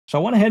So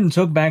I went ahead and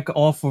took back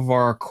off of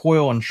our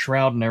coil and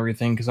shroud and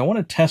everything because I want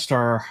to test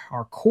our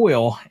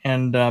coil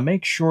and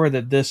make sure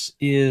that this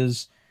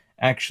is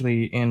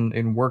actually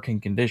in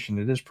working condition.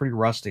 It is pretty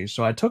rusty.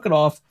 So I took it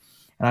off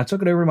and I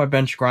took it over to my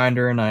bench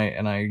grinder and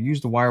I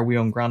used the wire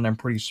wheel and ground them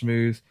pretty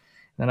smooth.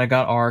 Then I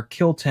got our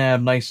kill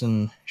tab nice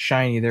and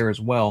shiny there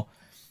as well.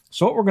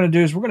 So what we're going to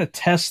do is we're going to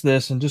test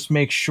this and just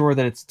make sure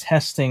that it's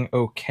testing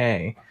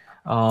okay.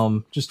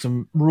 Just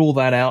to rule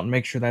that out and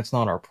make sure that's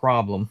not our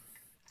problem.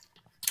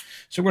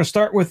 So we're going to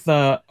start with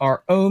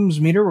our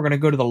ohms meter. We're going to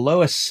go to the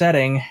lowest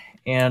setting,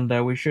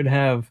 and we should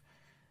have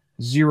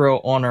 0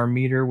 on our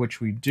meter, which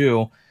we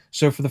do.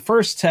 So for the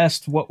first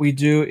test, what we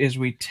do is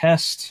we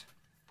test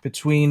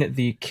between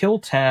the kill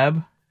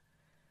tab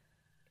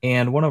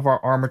and one of our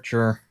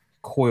armature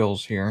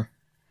coils here.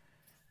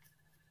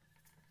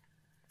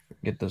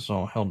 Get this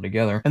all held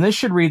together. And this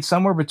should read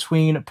somewhere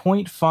between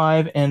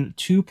 0.5 and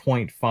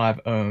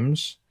 2.5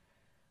 ohms,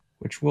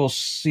 which we'll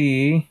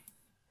see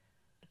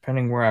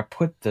depending where I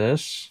put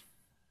this.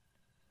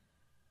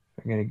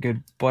 If I get a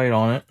good bite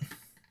on it.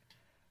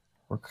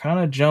 We're kind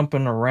of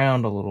jumping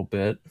around a little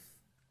bit.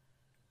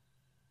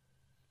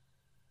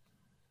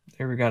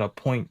 There we got a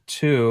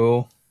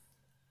 0.2.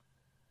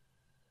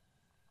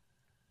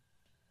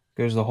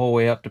 Goes the whole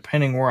way up.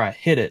 Depending where I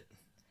hit it,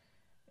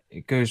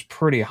 it goes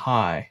pretty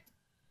high.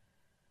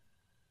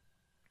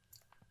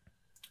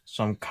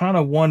 So I'm kind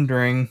of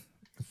wondering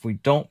if we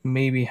don't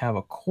maybe have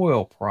a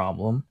coil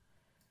problem.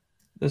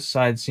 This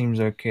side seems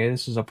okay.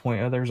 This is a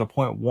point. Oh, there's a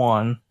 0.1.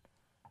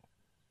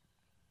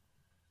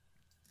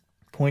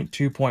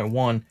 0.2,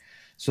 0.1.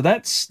 So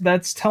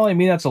that's telling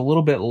me that's a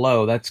little bit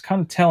low. That's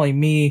kind of telling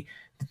me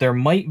that there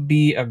might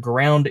be a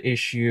ground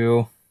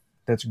issue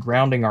that's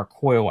grounding our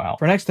coil out.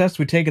 For our next test,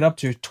 we take it up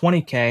to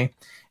 20K.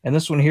 And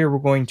this one here, we're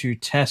going to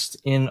test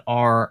in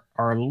our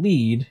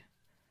lead.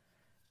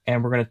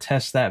 And we're going to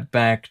test that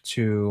back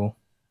to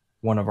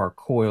one of our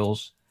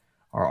coils,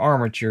 our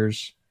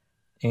armatures.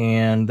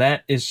 And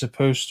that is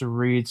supposed to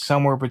read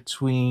somewhere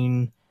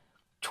between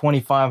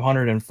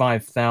 2,500 and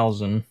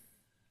 5,000.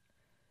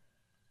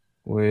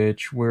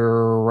 Which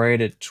we're right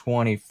at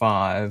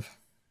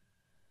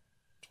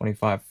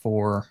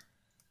 25.4.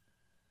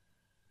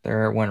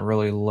 There it went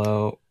really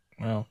low.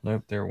 Well,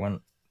 nope, there it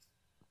went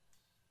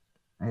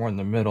more in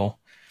the middle.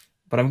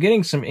 But I'm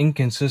getting some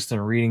inconsistent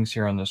readings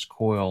here on this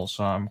coil,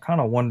 so I'm kind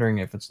of wondering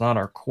if it's not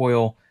our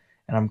coil,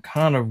 and I'm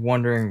kind of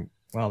wondering,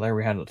 well, there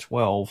we had a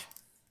 12.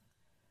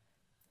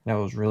 That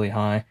was really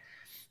high.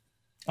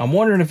 I'm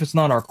wondering if it's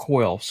not our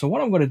coil. So what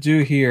I'm going to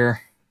do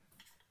here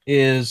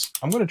is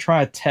I'm going to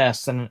try a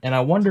test, and I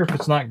wonder if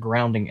it's not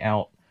grounding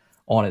out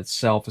on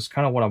itself. Is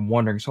kind of what I'm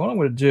wondering. So what I'm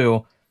going to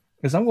do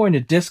is I'm going to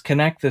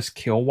disconnect this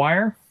kill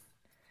wire,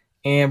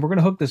 and we're going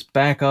to hook this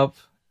back up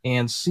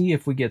and see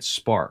if we get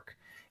spark.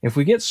 If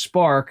we get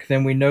spark,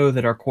 then we know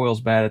that our coil's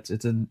bad.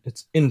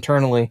 It's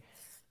internally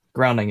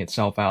grounding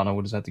itself out, and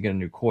we'll just have to get a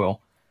new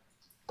coil.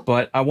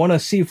 But I want to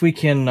see if we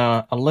can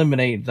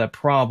eliminate the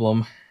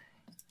problem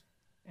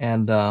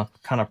and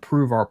kind of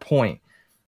prove our point.